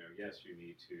tests. Yes, you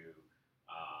need to,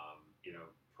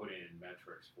 put in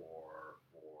metrics for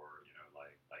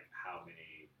like how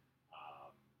many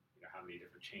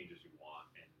different changes you want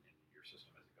in your system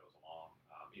as it goes along.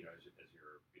 As you're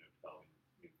developing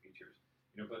new features.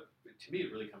 But to me,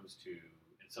 it really comes to,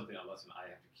 it's something, a lesson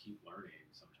I have to keep learning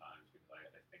sometimes because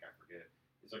I think I forget.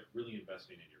 It's like really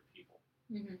investing in your people.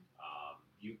 Mm-hmm.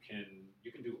 You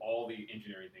can do all the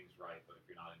engineering things right, but if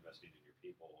you're not investing in your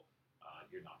people,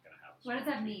 you're not going to have. What does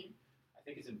that mean? I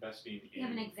think it's investing. Do you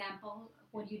have an example of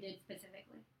what you did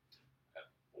specifically?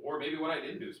 Or maybe what I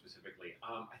didn't do specifically.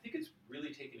 I think it's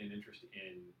really taking an interest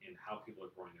in how people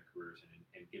are growing their careers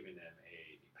and giving them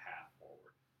a path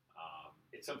forward.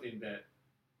 It's something that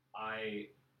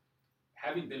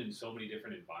having been in so many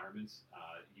different environments,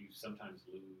 you sometimes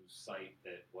lose sight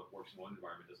that what works in one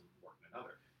environment doesn't work in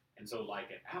another. And so,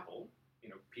 like at Apple,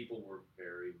 people were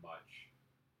very much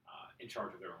in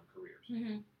charge of their own careers.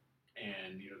 Mm-hmm.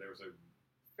 And there was a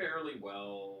fairly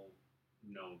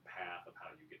well-known path of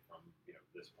how you get from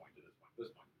this point to this point to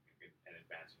this point and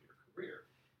advance in your career.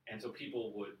 And so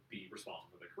people would be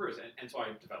responsible for their careers. And so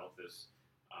I developed this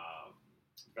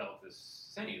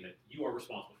saying that you are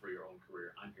responsible for your own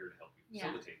career. I'm here to help you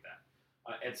facilitate that.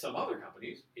 At some other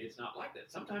companies, it's not like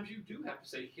that. Sometimes you do have to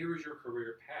say, here's your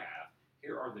career path.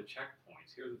 Here are the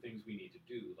checkpoints. Here are the things we need to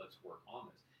do. Let's work on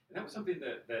this. And that was something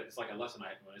that's like a lesson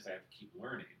when I say I have to keep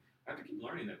learning. I have to keep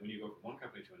learning that when you go from one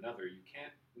company to another, you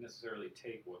can't necessarily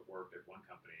take what worked at one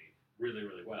company really,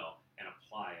 really well and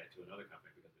apply it to another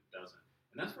company because it doesn't.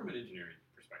 And that's from an engineering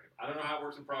perspective. I don't know how it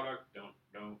works in product. Don't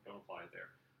apply it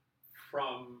there.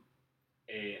 From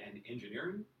an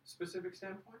engineering specific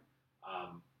standpoint,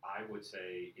 I would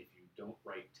say if you don't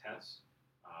write tests,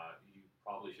 you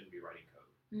probably shouldn't be writing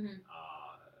code. Mm-hmm.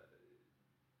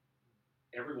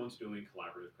 Everyone's doing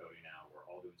collaborative coding now. We're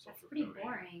all doing social coding. It's pretty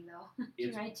boring, though,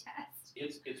 to write tests.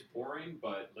 It's boring,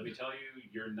 but let me tell you,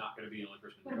 you're not going to be the only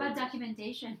person. What about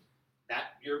documentation?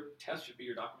 That your test should be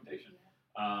your documentation.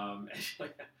 Yeah.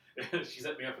 She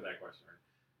set me up for that question, right?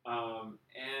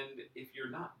 And if you're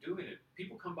not doing it,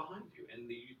 people come behind you, and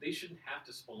they shouldn't have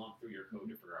to spelunk through your code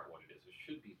to figure out what it is. It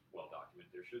should be well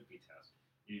documented. There should be tests.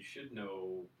 You should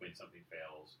know when something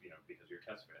fails, because your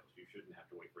test fails. You shouldn't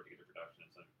have to wait for it to get to production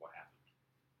and say what happened.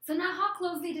 So now, how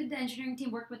closely did the engineering team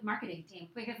work with marketing team?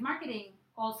 Because marketing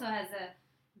also has a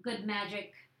good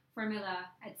magic formula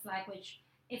at Slack, which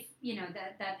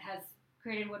that has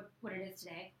created what it is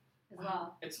today as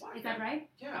well. Is that right?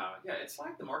 Yeah. It's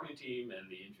like the marketing team and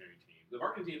the engineering team. The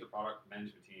marketing team, the product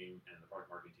management team, and the product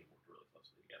marketing team worked really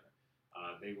closely together.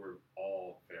 They were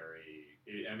all very.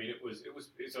 I mean, it was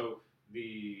so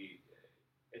the.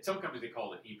 some companies they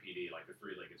call it EPD, like the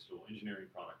three-legged stool: engineering,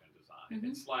 product, and design.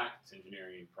 Mm-hmm. At Slack, it's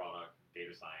engineering, product,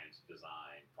 data science,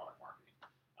 design, product marketing.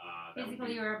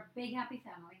 Basically, you're a big happy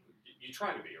family. You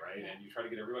try to be, right? Yeah. And you try to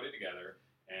get everybody together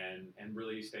and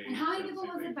really stay. And how many people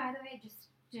was it, by the way? Just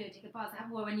to take a pause.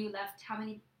 Well, when you left, how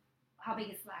big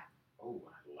is Slack? Oh,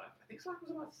 when I left, I think Slack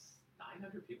was about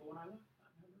 900 people when I left.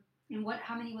 900. And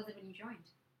how many was it when you joined?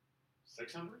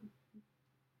 600.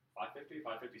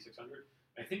 550, 600.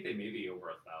 I think they may be over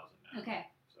 1,000 now. Okay.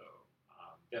 So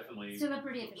definitely still a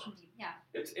pretty efficient team. Yeah.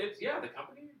 It's the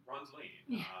company runs lean.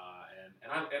 Yeah.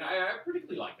 And I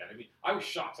particularly like that. I mean, I was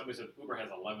shocked. Somebody said Uber has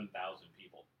 11,000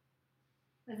 people.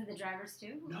 Was it the drivers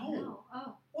too? No.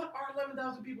 Oh. What are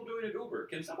 11,000 people doing at Uber?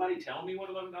 Can somebody tell me what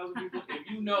 11,000 people? If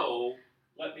you know,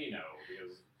 let me know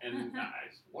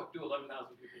what do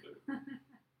 11,000 people do?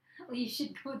 Well, you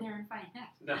should go there and find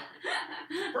out. No,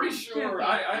 pretty sure.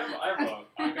 I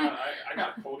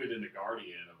got quoted in the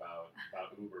Guardian about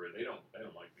Uber. They don't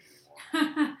like me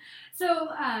anymore. So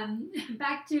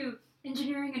back to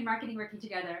engineering and marketing working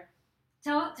together.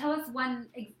 Tell us one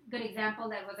good example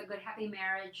that was a good happy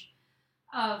marriage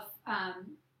of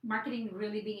marketing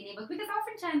really being enabled. Because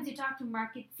oftentimes you talk to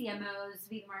market CMOs,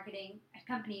 VP marketing at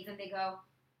companies, and they go,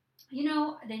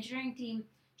 the engineering team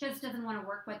just doesn't want to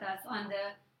work with us on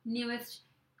the newest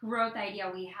growth idea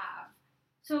we have.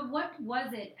 So what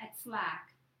was it at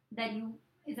Slack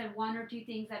is there one or two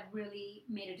things that really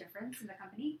made a difference in the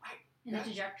company, in the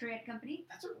trajectory at company?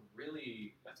 That's a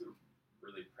really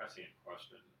prescient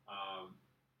question.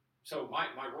 So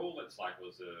my role at Slack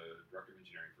was a director of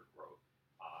engineering for growth,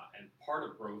 and part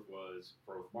of growth was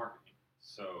growth marketing.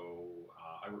 So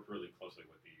I worked really closely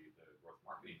with the growth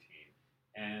marketing team,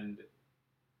 and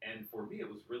for me it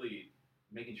was really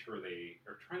trying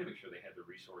to make sure they had the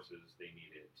resources they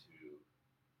needed to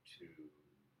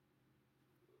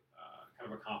kind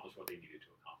of accomplish what they needed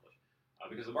to accomplish.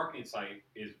 Because the marketing site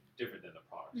is different than the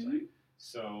product mm-hmm. site.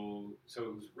 So it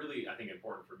was really, I think,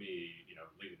 important for me,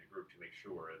 leading the group to make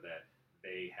sure that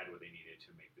they had what they needed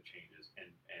to make the changes and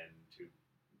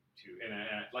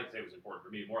I'd like to say it was important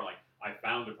for me, more like I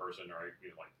found a person, or I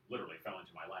literally fell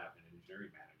into my lap, an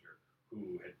engineering manager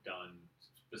who had done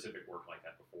specific work like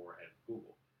that before at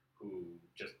Google, who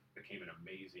just became an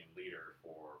amazing leader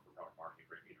for product marketing,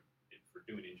 for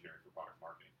doing engineering for product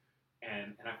marketing.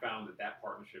 And I found that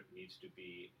partnership needs to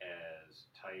be as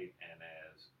tight and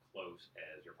as close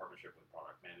as your partnership with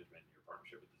product management, your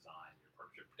partnership with design, your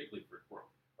partnership particularly for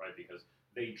growth, right? Because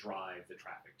they drive the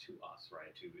traffic to us,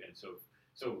 right?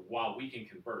 So while we can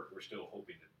convert, we're still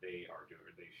hoping that they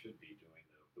should be doing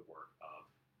the work of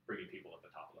bringing people at the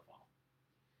top of the funnel.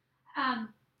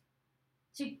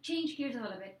 To change gears a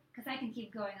little bit, because I can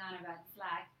keep going on about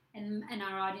Slack, and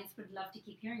our audience would love to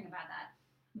keep hearing about that.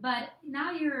 But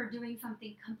now you're doing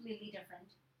something completely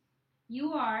different.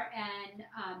 You are an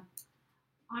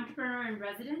entrepreneur in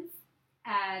residence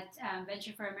at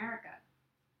Venture for America.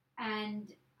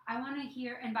 And I want to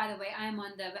hear, and by the way, I'm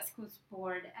on the West Coast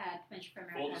board at Venture for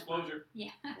America. Full disclosure.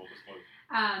 Yeah. Full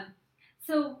disclosure.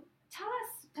 So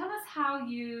tell us how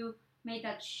you made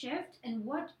that shift, and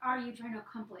what are you trying to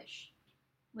accomplish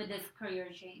with this career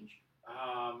change?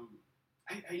 I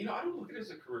don't look at it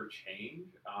as a career change,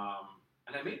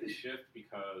 and I made the shift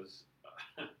because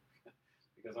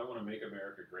I want to make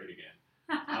America great again.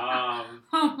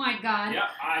 Oh my God! Yeah,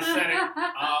 I said it,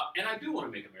 and I do want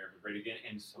to make America great again,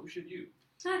 and so should you.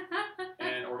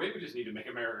 Or maybe we just need to make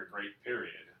America great.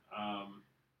 Period.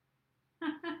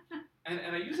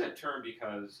 And I use that term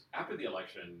because after the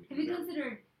election, have you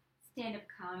considered stand-up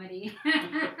comedy?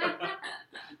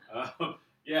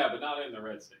 Yeah, but not in the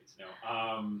red states. No,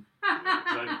 I'm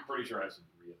pretty sure I have some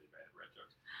really bad red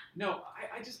jokes. No,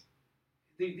 I just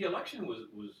the election was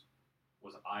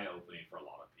eye-opening for a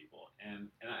lot of people, and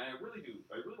I really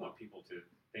want people to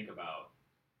think about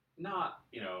not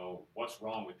what's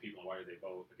wrong with people and why do they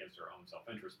vote against their own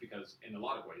self-interest, because in a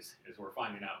lot of ways, as we're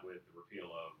finding out with the repeal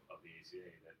of the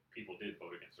ACA, that people did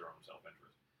vote against their own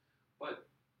self-interest. But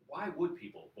why would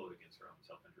people vote against their own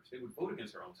self-interest? They would vote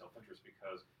against their own self-interest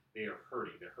because they are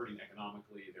hurting. They're hurting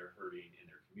economically. They're hurting in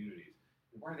their communities.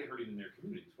 And why are they hurting in their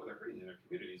communities? Well, they're hurting in their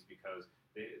communities because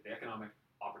the economic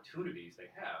opportunities they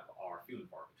have are few and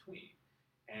far between.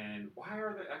 And why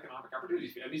are the economic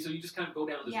opportunities? I mean, so you just kind of go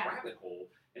down this rabbit hole,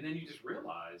 and then you just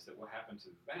realize that what happened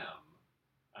to them,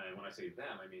 and when I say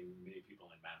them, I mean many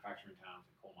people in manufacturing towns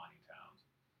and coal mining towns,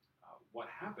 what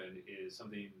happened is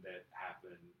something that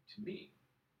happened to me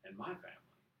and my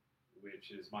family,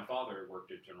 which is my father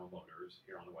worked at General Motors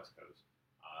here on the West Coast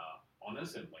on an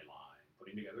assembly line,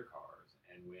 putting together cars,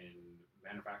 and when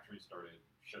manufacturing started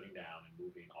shutting down and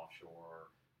moving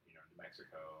offshore, New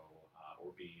Mexico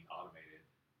or being automated,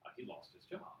 he lost his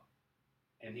job,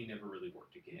 and he never really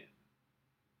worked again.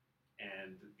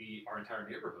 And our entire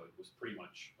neighborhood was pretty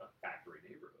much a factory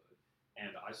neighborhood.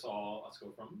 And I saw us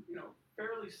go from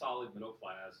fairly solid middle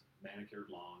class manicured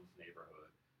lawns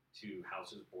neighborhood to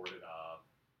houses boarded up,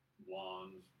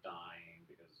 lawns dying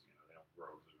because they don't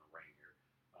grow because there's no rain here.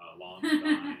 Lawns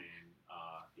dying,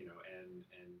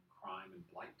 and crime and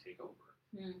blight take over.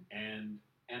 And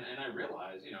I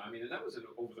realized, and that was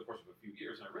over the course of a few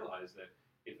years, and I realized that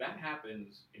if that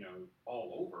happens,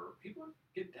 all over, people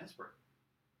get desperate.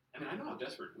 I mean, I know how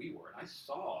desperate we were, and I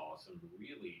saw some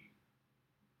really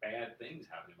bad things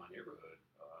happen in my neighborhood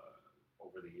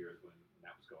over the years when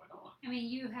that was going on. I mean,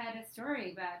 you had a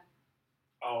story about.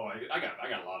 Oh, I got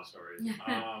a lot of stories.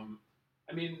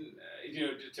 I mean,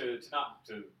 to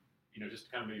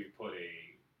just kind of maybe put a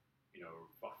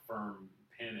firm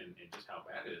pin in just how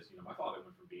bad it is. My father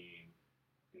went from being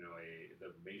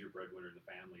the major breadwinner in the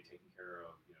family, taking care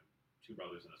of 2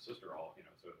 brothers and a sister, all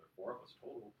so there are 4 of us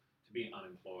total, to being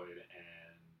unemployed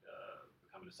and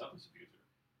becoming a substance abuser.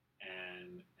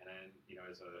 And then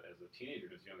as a teenager,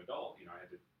 as a young adult, I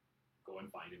had to go and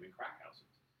find him in crack houses.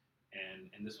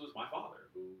 And this was my father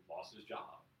who lost his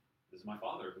job. This is my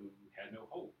father who had no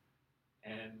hope.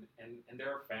 And there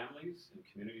are families and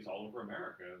communities all over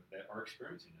America that are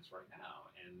experiencing this right now.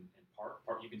 And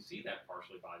part you can see that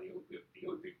partially by the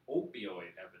opioid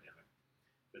epidemic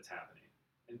that's happening.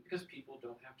 And because people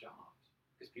don't have jobs,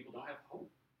 because people don't have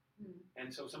hope. And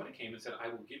so somebody came and said, I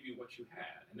will give you what you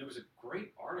had. And there was a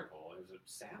great article. It was a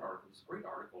sad article. It was a great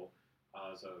article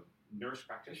as a nurse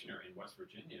practitioner in West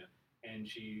Virginia. And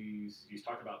she's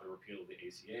talking about the repeal of the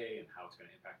ACA and how it's going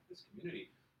to impact this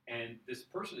community. And this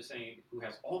person is saying, who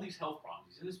has all these health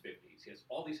problems, he's in his 50s, he has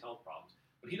all these health problems,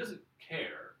 but he doesn't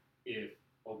care if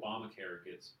Obamacare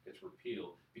gets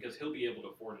repealed because he'll be able to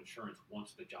afford insurance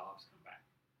once the jobs come back.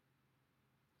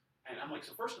 And I'm like,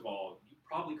 so first of all, you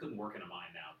probably couldn't work in a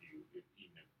mine now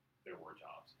even if there were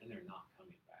jobs, and they're not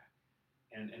coming back.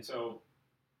 And so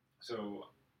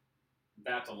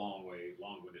that's a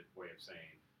long-winded way of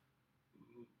saying,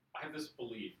 I have this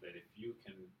belief that if you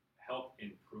can help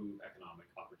improve economic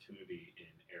opportunity in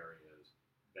areas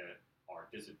that are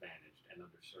disadvantaged and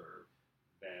underserved,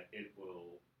 that it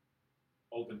will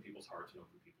open people's hearts and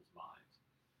open people's minds.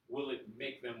 Will it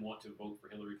make them want to vote for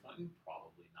Hillary Clinton?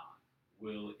 Probably not.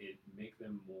 Will it make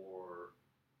them more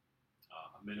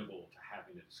amenable to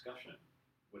having a discussion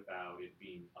without it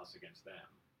being us against them?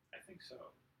 I think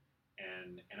so.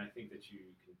 And I think that you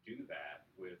can do that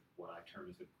with what I term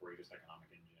as the greatest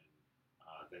economic engine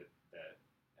that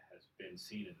has been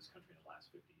seen in this country in the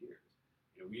last 50 years.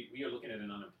 We are looking at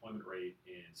an unemployment rate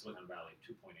in Silicon Valley of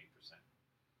 2.8%,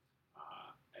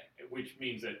 which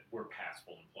means that we're past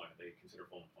full employment. They consider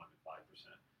full employment 5%.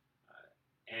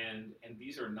 And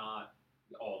these are not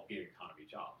all gig economy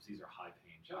jobs. These are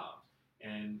high-paying jobs.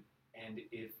 And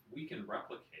if we can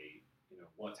replicate,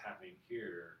 what's happening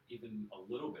here even a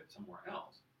little bit somewhere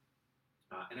else,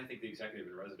 and I think the executive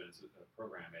in residence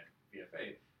program at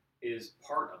VFA is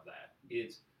part of that.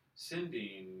 It's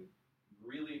sending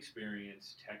really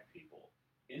experienced tech people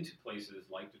into places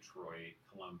like Detroit,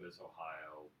 Columbus,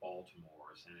 Ohio,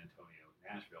 Baltimore, San Antonio,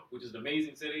 Nashville, which is an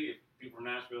amazing city. If people from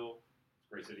Nashville, it's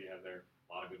a great city to have there.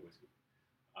 A lot of good whiskey.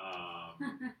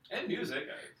 And music.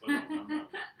 I'm not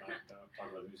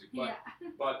talking about the music.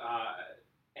 But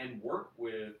and work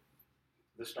with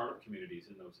the startup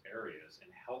communities in those areas and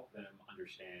help them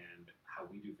understand how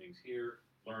we do things here,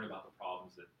 learn about the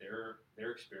problems that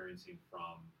they're experiencing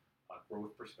from a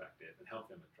growth perspective and help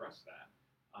them address that.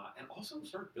 And also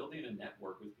start building a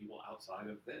network with people outside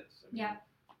of this. I mean,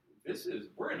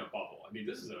 we're in a bubble. I mean,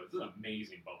 this is an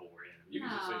amazing bubble we're in. You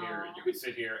can just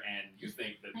sit here and you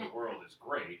think that the world is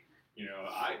great.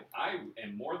 I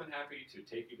am more than happy to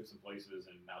take you to some places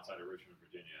outside of Richmond,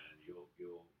 Virginia, and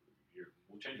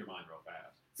we'll change your mind real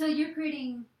fast. So you're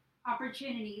creating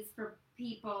opportunities for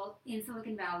people in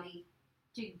Silicon Valley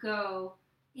to go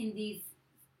in these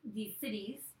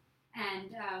cities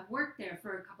and work there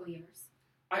for a couple of years.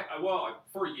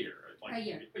 For a year. A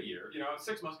year.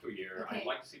 6 months to a year. Okay. I'd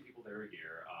like to see people there a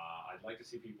year. I'd like to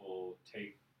see people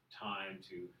take time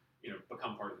to,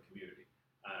 become part of the community.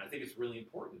 I think it's really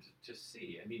important to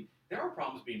see. I mean, there are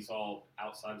problems being solved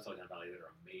outside of Silicon Valley that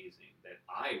are amazing that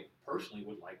I personally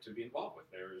would like to be involved with.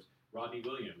 There's Rodney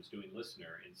Williams doing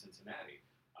Listener in Cincinnati.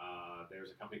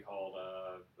 There's a company called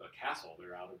Castle.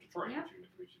 They're out of Detroit,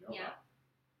 which you know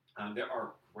about. There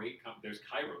are great companies. There's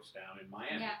Kairos down in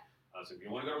Miami. So if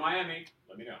you want to go to Miami,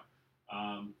 let me know.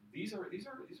 These are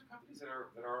companies that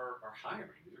are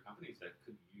hiring. These are companies that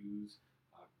could use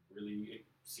really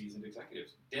seasoned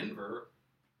executives. Denver,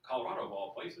 Colorado, of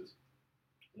all places,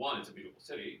 one, it's a beautiful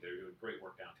city. They're doing great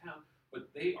work downtown, but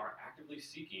they are actively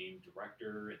seeking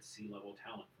director and C-level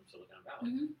talent from Silicon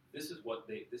Valley. Mm-hmm. This is what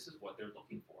they're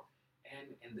looking for,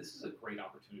 and this is a great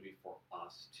opportunity for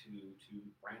us to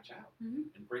branch out,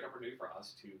 Mm-hmm. and great opportunity for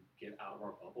us to get out of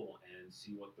our bubble and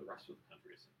see what the rest of the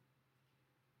country is seeing.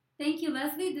 Thank you,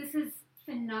 Leslie. This is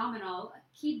phenomenal.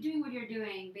 Keep doing what you're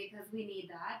doing because we need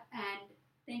that, and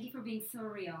thank you for being so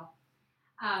real.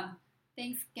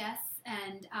 Thanks, guests,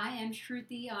 and I am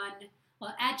Shruti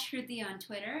at Shruti on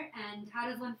Twitter. And how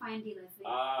does one find you, Leslie?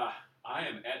 I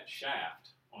am at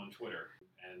Shaft on Twitter,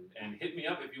 and hit me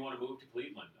up if you want to move to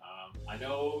Cleveland. I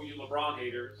know you LeBron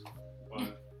haters,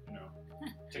 but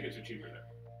tickets are cheaper there.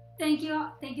 Thank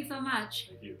you so much.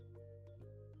 Thank you.